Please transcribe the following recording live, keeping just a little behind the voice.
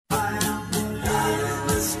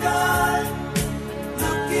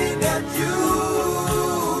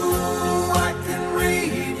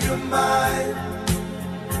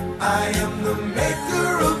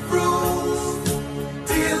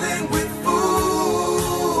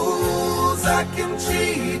I can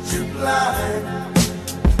cheat you blind.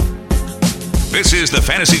 This is the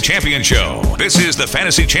Fantasy Champion Show. This is the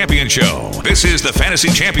Fantasy Champion Show. This is the Fantasy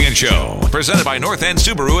Champion Show. Presented by North End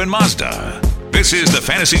Subaru and Mazda. This is the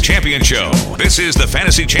Fantasy Champion Show. This is the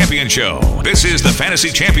Fantasy Champion Show. This is the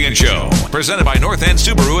Fantasy Champion Show. Presented by North End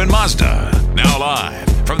Subaru and Mazda. Now live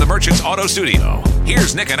from the Merchants Auto Studio.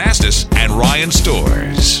 Here's Nick Anastas and Ryan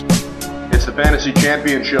Stores. It's the Fantasy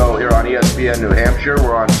Champion Show here on ESPN New Hampshire.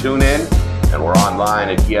 We're on TuneIn. And we're online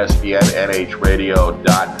at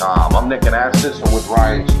ESPNNHradio.com. I'm Nick Anastas. I'm with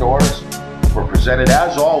Ryan Stores. We're presented,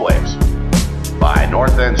 as always, by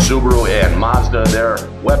North End Subaru and Mazda. Their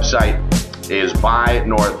website is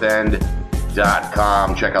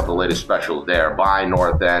buynorthend.com. Check out the latest specials there,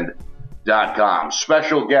 buynorthend.com.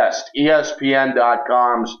 Special guest,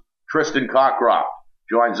 ESPN.com's Tristan Cockcroft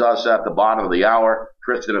joins us at the bottom of the hour.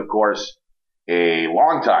 Tristan, of course, a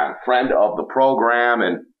longtime friend of the program,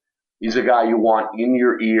 and he's a guy you want in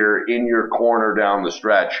your ear, in your corner down the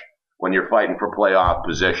stretch when you're fighting for playoff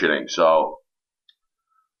positioning. So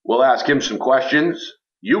we'll ask him some questions.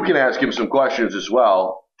 You can ask him some questions as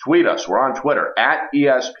well. Tweet us. We're on Twitter, at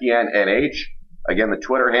ESPNNH. Again, the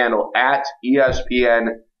Twitter handle, at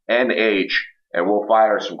ESPNNH. And we'll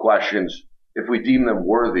fire some questions if we deem them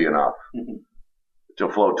worthy enough to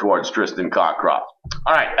float towards Tristan Cockcroft.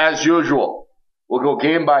 All right, as usual, we'll go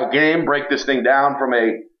game by game, break this thing down from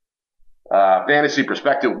a fantasy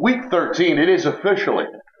perspective. Week 13, it is officially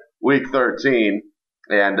Week 13,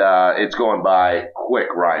 and it's going by quick,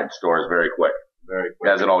 Ryan Stores, very quick. Very quick.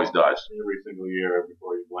 As it always does. Every single year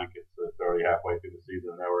before you blink, it's already halfway through the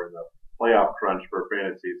season. Now we're in the playoff crunch for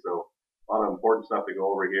fantasy, so a lot of important stuff to go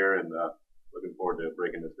over here, and looking forward to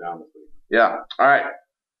breaking this down this week. Yeah, all right.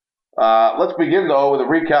 Let's begin, though, with a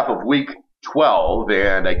recap of Week 12,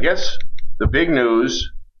 and I guess the big news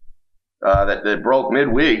that broke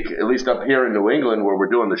midweek, at least up here in New England where we're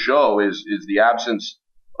doing the show, is the absence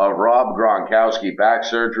of Rob Gronkowski. Back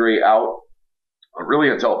surgery, out really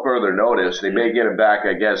until further notice. They may get him back,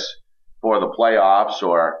 I guess, for the playoffs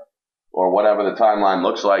or whatever the timeline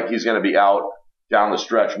looks like. He's going to be out down the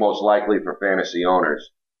stretch, most likely for fantasy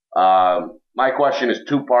owners. My question is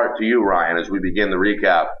two-part to you, Ryan, as we begin the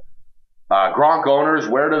recap. Gronk owners,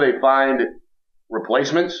 where do they find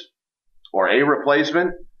replacements or a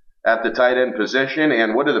replacement at the tight end position,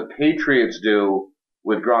 and what do the Patriots do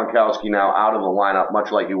with Gronkowski now out of the lineup,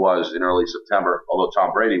 much like he was in early September, although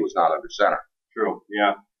Tom Brady was not under center? True,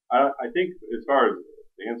 yeah. I think as far as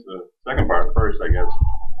to answer the second part first, I guess,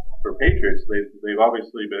 for Patriots, they've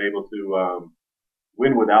obviously been able to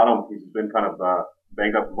win without him. He's been kind of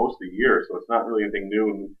banged up most of the year, so it's not really anything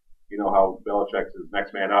new, and you know how Belichick's his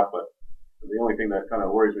next man up, but the only thing that kind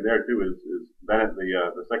of worries me there, too, is Bennett,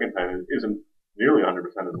 the second time, isn't nearly 100%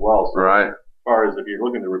 as well. So right. As far as if you're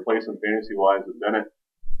looking to replace him fantasy-wise with Bennett,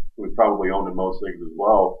 who's probably owned in most leagues as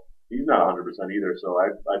well, he's not 100% either. So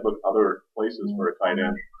I'd look other places for a tight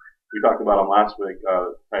end. We talked about him last week,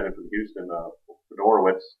 tight end from Houston,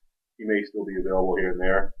 Fedorowicz. He may still be available here and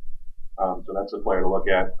there. So that's a player to look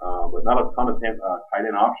at. But not a ton of tight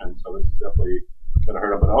end options, so this is definitely going to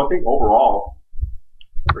hurt him. But I think overall,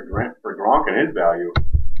 for Gronk and his value,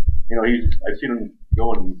 you know, I've seen him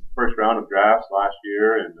go in first round of drafts last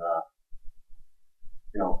year, and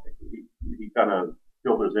you know, he kind of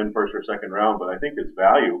filters in first or second round. But I think his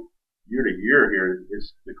value year to year here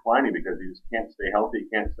is declining because he just can't stay healthy,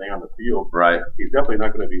 can't stay on the field. Right. He's definitely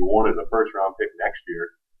not going to be wanted a first round pick next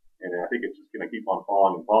year, and I think it's just going to keep on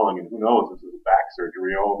falling and falling. And who knows? This is back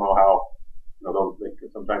surgery. I don't know how. You know,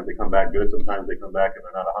 sometimes they come back good, sometimes they come back and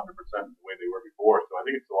they're not 100% the way they were before. So I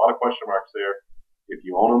think it's a lot of question marks there. If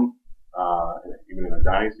you own them, even in a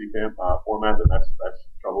dynasty format, then that's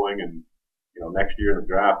troubling. And you know, next year in the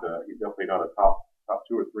draft, he's definitely not a top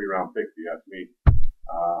 2 or 3 round pick. If you ask me,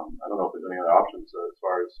 I don't know if there's any other options as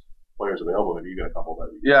far as players available. Maybe you got a couple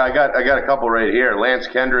that. Yeah, I got a couple right here. Lance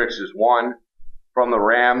Kendricks is one from the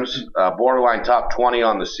Rams, borderline top 20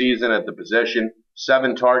 on the season at the position.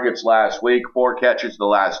 7 targets last week, 4 catches the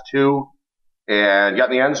last 2, and got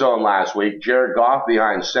in the end zone last week. Jared Goff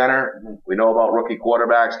behind center. We know about rookie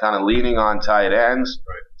quarterbacks kind of leaning on tight ends.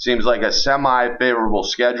 Right. Seems like a semi-favorable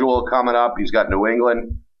schedule coming up. He's got New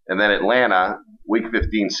England and then Atlanta. Week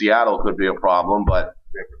 15, Seattle could be a problem, but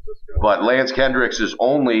Lance Kendricks is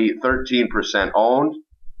only 13% owned.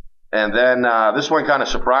 And then this one kind of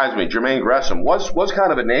surprised me. Jermaine Gresham was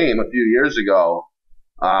kind of a name a few years ago.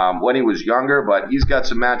 When he was younger, but he's got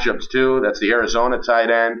some matchups too. That's the Arizona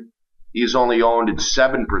tight end. He's only owned in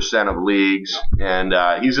 7% of leagues, and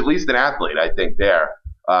he's at least an athlete, I think, there.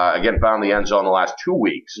 Again, found the end zone the last 2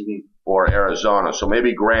 weeks. for Arizona. So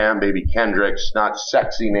maybe Graham, maybe Kendricks, not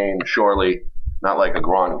sexy name, surely, not like a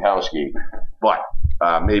Gronkowski, but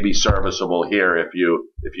maybe serviceable here if you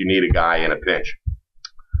need a guy in a pinch.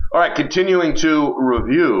 All right, continuing to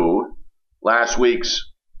review last week's,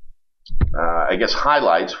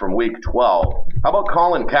 highlights from Week 12. How about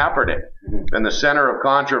Colin Kaepernick? Been the center of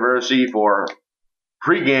controversy for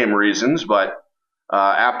pregame reasons, but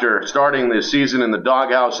after starting the season in the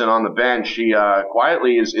doghouse and on the bench, he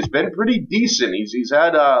quietly has been pretty decent. He's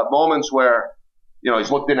had moments where,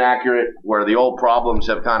 he's looked inaccurate, where the old problems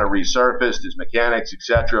have kind of resurfaced, his mechanics,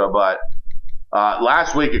 etc. But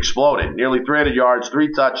last week exploded. Nearly 300 yards,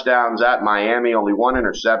 3 touchdowns at Miami, only 1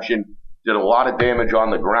 interception. Did a lot of damage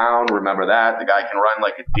on the ground. Remember that. The guy can run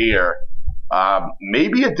like a deer.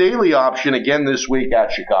 Maybe a daily option again this week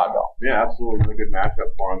at Chicago. Yeah, absolutely. A good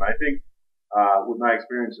matchup for him. I think with my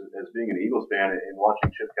experience as being an Eagles fan and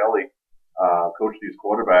watching Chip Kelly coach these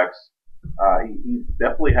quarterbacks, he's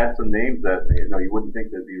definitely had some names that you wouldn't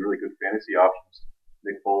think that'd be really good fantasy options.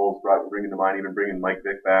 Nick Foles bringing to mind, even bringing Mike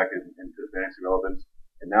Vick back into fantasy relevance.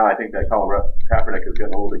 And now I think that Colin Kaepernick is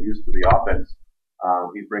getting a little bit used to the offense.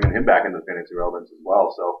 He's bringing him back into fantasy relevance as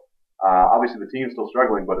well. So obviously the team's still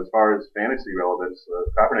struggling, but as far as fantasy relevance,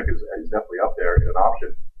 Kaepernick is definitely up there in an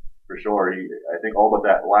option for sure. I think all but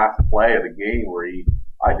that last play of the game where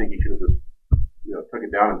I think he should have just took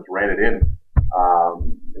it down and just ran it in.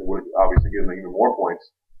 It would have obviously given him even more points,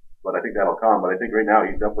 but I think that'll come. But I think right now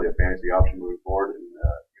he's definitely a fantasy option moving forward, and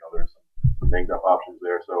there's some banged up options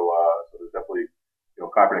there. So there's definitely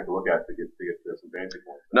Kaepernick to look at to get some fantasy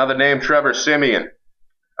points. Another name, Trevor Siemian.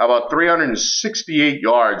 How about 368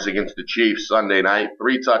 yards against the Chiefs Sunday night?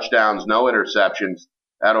 3 touchdowns, no interceptions,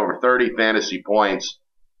 had over 30 fantasy points.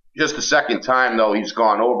 Just the second time, though, he's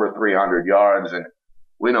gone over 300 yards, and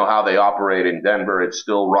we know how they operate in Denver. It's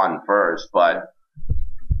still run first, but,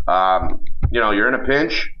 you're in a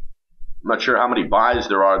pinch. I'm not sure how many buys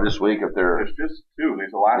there are this week. There's just 2.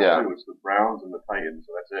 There's the last 2. It's the Browns and the Titans,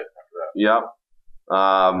 so that's it after that. Yep.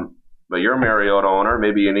 But you're a Mariota owner.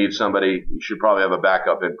 Maybe you need somebody. You should probably have a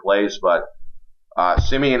backup in place. But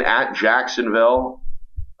Siemian at Jacksonville,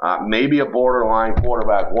 maybe a borderline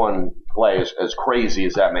quarterback 1 play, as crazy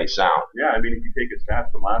as that may sound. Yeah, I mean, if you take his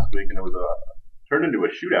stats from last week, and it was turned into a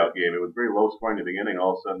shootout game. It was very low scoring in the beginning.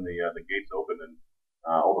 All of a sudden, the gates opened and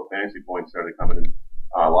all the fantasy points started coming in.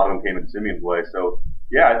 A lot of them came in Siemian's way. So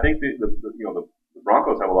yeah, I think the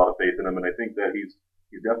Broncos have a lot of faith in him, and I think that he's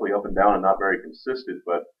definitely up and down and not very consistent.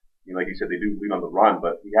 But like you said, they do lean on the run.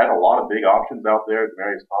 But he had a lot of big options out there.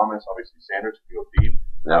 Demarius Thomas, obviously Sanders can go deep.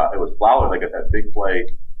 Yeah. It was Flowers that got that big play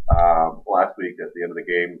last week at the end of the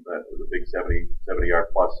game. That was a big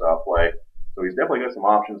 70-yard plus play. So he's definitely got some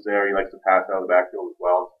options there. He likes to pass out of the backfield as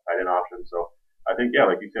well, tight end options. So I think,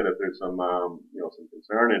 like you said, if there's some some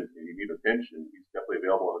concern and you need a pinch, and he's definitely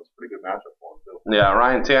available, and it's a pretty good matchup for him too. Yeah,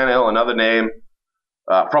 Ryan Tannehill, another name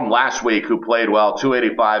from last week who played well,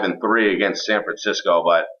 285-3 against San Francisco,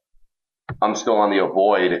 but I'm still on the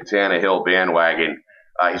avoid Tannehill bandwagon.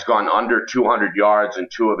 He's gone under 200 yards in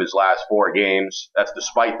 2 of his last 4 games. That's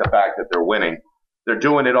despite the fact that they're winning. They're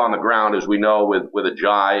doing it on the ground, as we know, with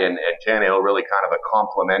Ajayi and Tannehill, really kind of a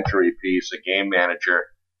complementary piece, a game manager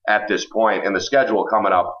at this point. And the schedule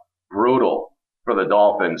coming up, brutal for the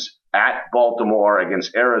Dolphins. At Baltimore,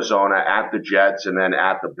 against Arizona, at the Jets, and then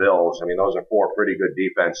at the Bills. I mean, those are 4 pretty good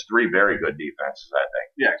defenses, 3 very good defenses, I think.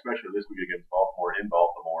 Yeah, especially this week against Baltimore, in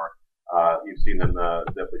Baltimore. You've seen them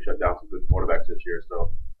definitely shut down some good quarterbacks this year.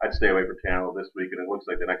 So I'd stay away from Tannehill this week, and it looks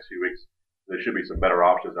like the next few weeks there should be some better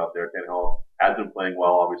options out there. Tannehill has been playing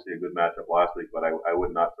well, obviously a good matchup last week, but I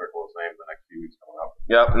would not circle his name the next few weeks coming up.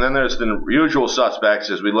 Yep, and then there's the usual suspects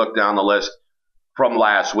as we look down the list from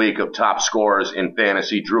last week of top scorers in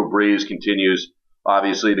fantasy. Drew Brees continues,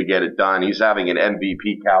 obviously, to get it done. He's having an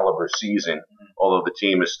MVP caliber season, although the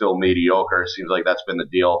team is still mediocre. Seems like that's been the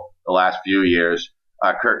deal the last few years.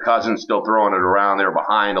 Kirk Cousins still throwing it around. They're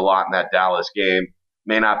behind a lot in that Dallas game.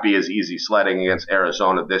 May not be as easy sledding against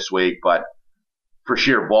Arizona this week, but for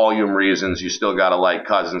sheer volume reasons, you still got to like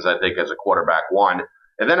Cousins, I think, as a quarterback 1.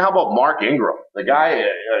 And then how about Mark Ingram? The guy,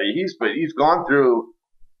 he's gone through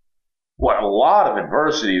a lot of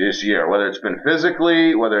adversity this year, whether it's been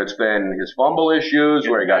physically, whether it's been his fumble issues,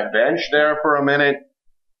 where he got benched there for a minute.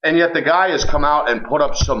 And yet the guy has come out and put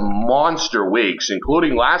up some monster weeks,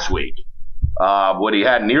 including last week, when he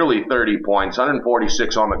had nearly 30 points,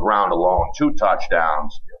 146 on the ground alone, 2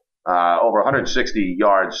 touchdowns, over 160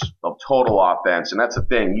 yards of total offense. And that's the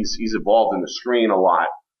thing. He's evolved in the screen a lot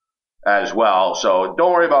as well. So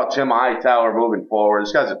don't worry about Tim Hightower moving forward.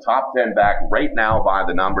 This guy's a top 10 back right now by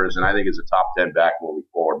the numbers, and I think he's a top 10 back moving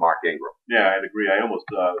forward, Mark Ingram. Yeah, I'd agree. I almost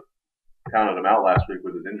counted him out last week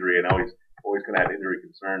with his injury, and now he's always going to have injury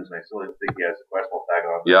concerns, and I still think he has a questionable tag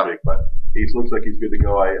on this week, but he looks like he's good to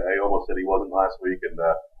go. I almost said he wasn't last week, and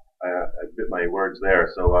I bit my words there.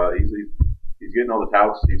 So he's getting all the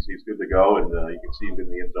touts. He's good to go, and you can see him in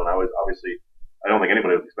the end zone. Obviously, I don't think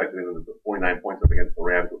anybody was expecting him to put 49 points up against the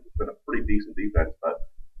Rams. It's been a pretty decent defense, but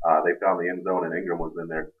they found the end zone, and Ingram was in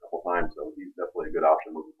there a couple times, so he's definitely a good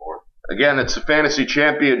option moving forward. Again, it's the Fantasy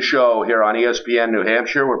Champion Show here on ESPN New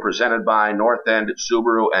Hampshire. We're presented by North End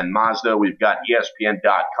Subaru and Mazda. We've got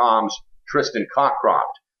ESPN.com's Tristan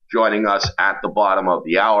Cockcroft joining us at the bottom of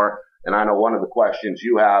the hour. And I know one of the questions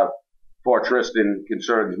you have for Tristan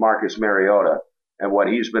concerns Marcus Mariota and what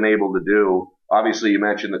he's been able to do. Obviously, you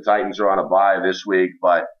mentioned the Titans are on a bye this week,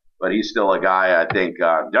 but he's still a guy, I think,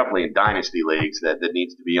 definitely in dynasty leagues that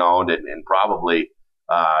needs to be owned and probably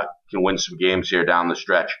can win some games here down the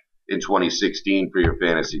stretch in 2016 for your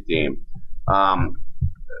fantasy team.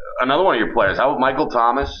 Another one of your players, how about Michael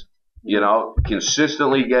Thomas?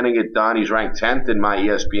 Consistently getting it done. He's ranked 10th in my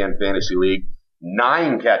ESPN Fantasy League.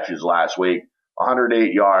 9 catches last week,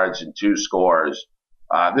 108 yards and 2 scores.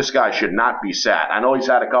 This guy should not be sat. I know he's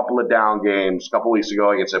had a couple of down games a couple weeks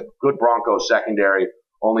ago against a good Broncos secondary,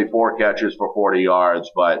 only 4 catches for 40 yards,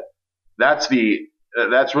 but that's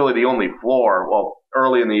really the only floor. Well,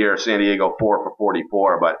 early in the year, San Diego 4 for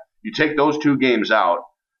 44, but you take those 2 games out,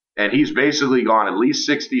 and he's basically gone at least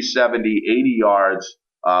 60, 70, 80 yards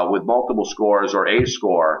with multiple scores or a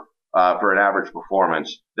score for an average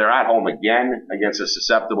performance. They're at home again against a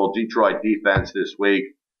susceptible Detroit defense this week.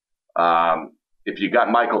 If you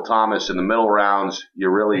got Michael Thomas in the middle rounds,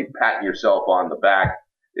 you're really patting yourself on the back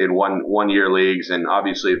in one-year leagues, and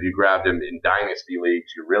obviously if you grabbed him in dynasty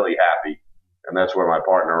leagues, you're really happy. And that's where my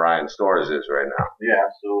partner Ryan Storrs is right now. Yeah,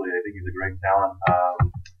 absolutely. I think he's a great talent.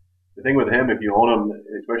 The thing with him, if you own him,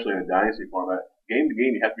 especially in a dynasty format, game to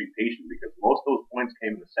game, you have to be patient because most of those points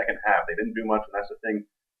came in the second half. They didn't do much, and that's the thing.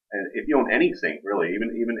 And if you own any Saint, really,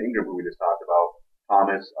 even Ingram, who we just talked about,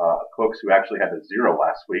 Thomas, Cooks, who actually had a 0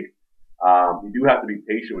 last week, you do have to be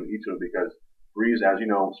patient with each of them because Breeze, as you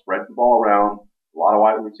know, spreads the ball around. A lot of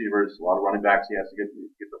wide receivers, a lot of running backs he has to get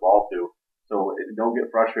the ball to. So don't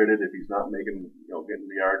get frustrated if he's not making, getting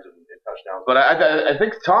the yards and touchdowns. But I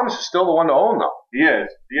think Thomas is still the one to own, though. He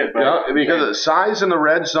is. But because of the size in the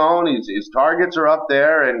red zone, his targets are up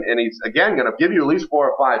there, and he's, again, going to give you at least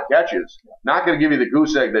 4 or 5 catches. Not going to give you the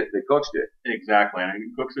goose egg that Cooks did. Exactly. I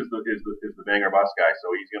mean, Cooks is the banger bust guy,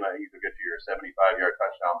 so he's going to either get you your 75-yard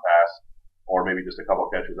touchdown pass or maybe just a couple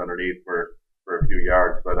catches underneath for a few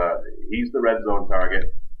yards. But he's the red zone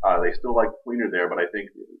target. They still like Fleener there, but I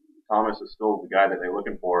think Thomas is still the guy that they're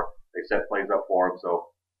looking for. They set plays up for him. So,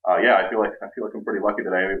 I feel like I'm pretty lucky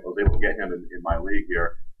that I was able to get him in my league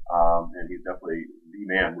here. And he's definitely the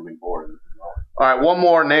man moving forward. All right, one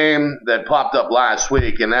more name that popped up last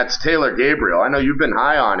week, and that's Taylor Gabriel. I know you've been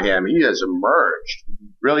high on him. He has emerged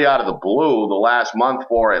really out of the blue the last month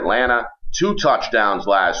for Atlanta. 2 touchdowns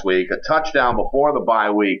last week, a touchdown before the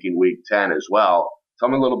bye week in week 10 as well. Tell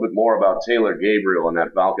me a little bit more about Taylor Gabriel and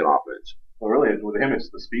that Falcon offense. Well, really, with him, it's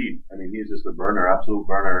the speed. I mean, he's just a burner, absolute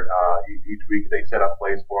burner. Each week they set up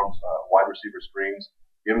plays for him, wide receiver screens,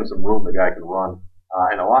 give him some room the guy can run.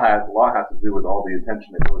 And a lot has to do with all the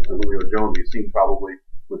attention that goes to Julio Jones. You've seen probably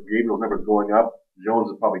with Gabriel's numbers going up, Jones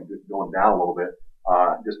is probably going down a little bit,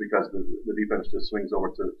 just because the defense just swings over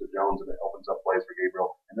to Jones and it opens up plays for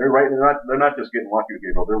Gabriel. And they're not just getting lucky with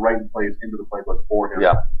Gabriel. They're writing plays into the playbook for him.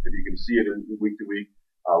 Yeah. If you can see it in week to week.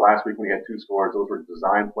 Last week when he had 2 scores, those were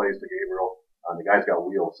design plays to Gabriel. The guy's got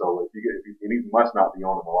wheels, so if he must not be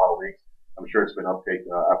owned in a lot of leagues. I'm sure it's been uptake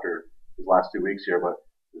after his last 2 weeks here, but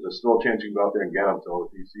there's still a chance you can go out there and get him. So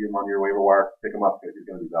if you see him on your waiver wire, pick him up because he's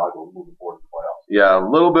going to be valuable moving forward in the playoffs. Yeah, a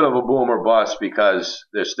little bit of a boom or bust because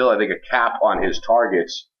there's still, I think, a cap on his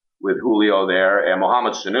targets with Julio there and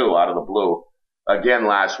Mohamed Sanu out of the blue again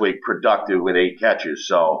last week, productive with 8 catches.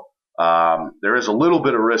 So there is a little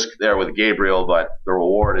bit of risk there with Gabriel, but the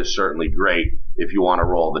reward is certainly great if you want to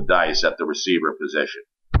roll the dice at the receiver position.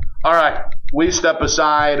 All right, we step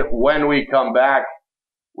aside. When we come back,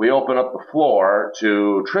 we open up the floor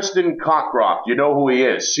to Tristan Cockcroft. You know who he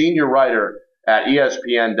is, senior writer at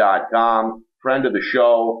ESPN.com, friend of the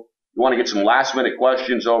show. You want to get some last-minute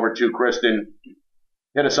questions over to Kristen,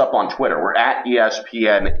 hit us up on Twitter. We're at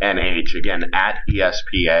ESPNNH. Again, at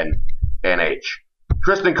ESPNNH.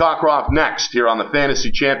 Tristan Cockcroft next here on the Fantasy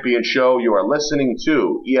Champion Show. You are listening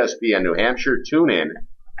to ESPN New Hampshire. Tune in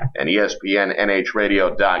and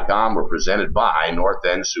ESPNNHradio.com. We're presented by North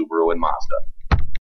End Subaru and Mazda.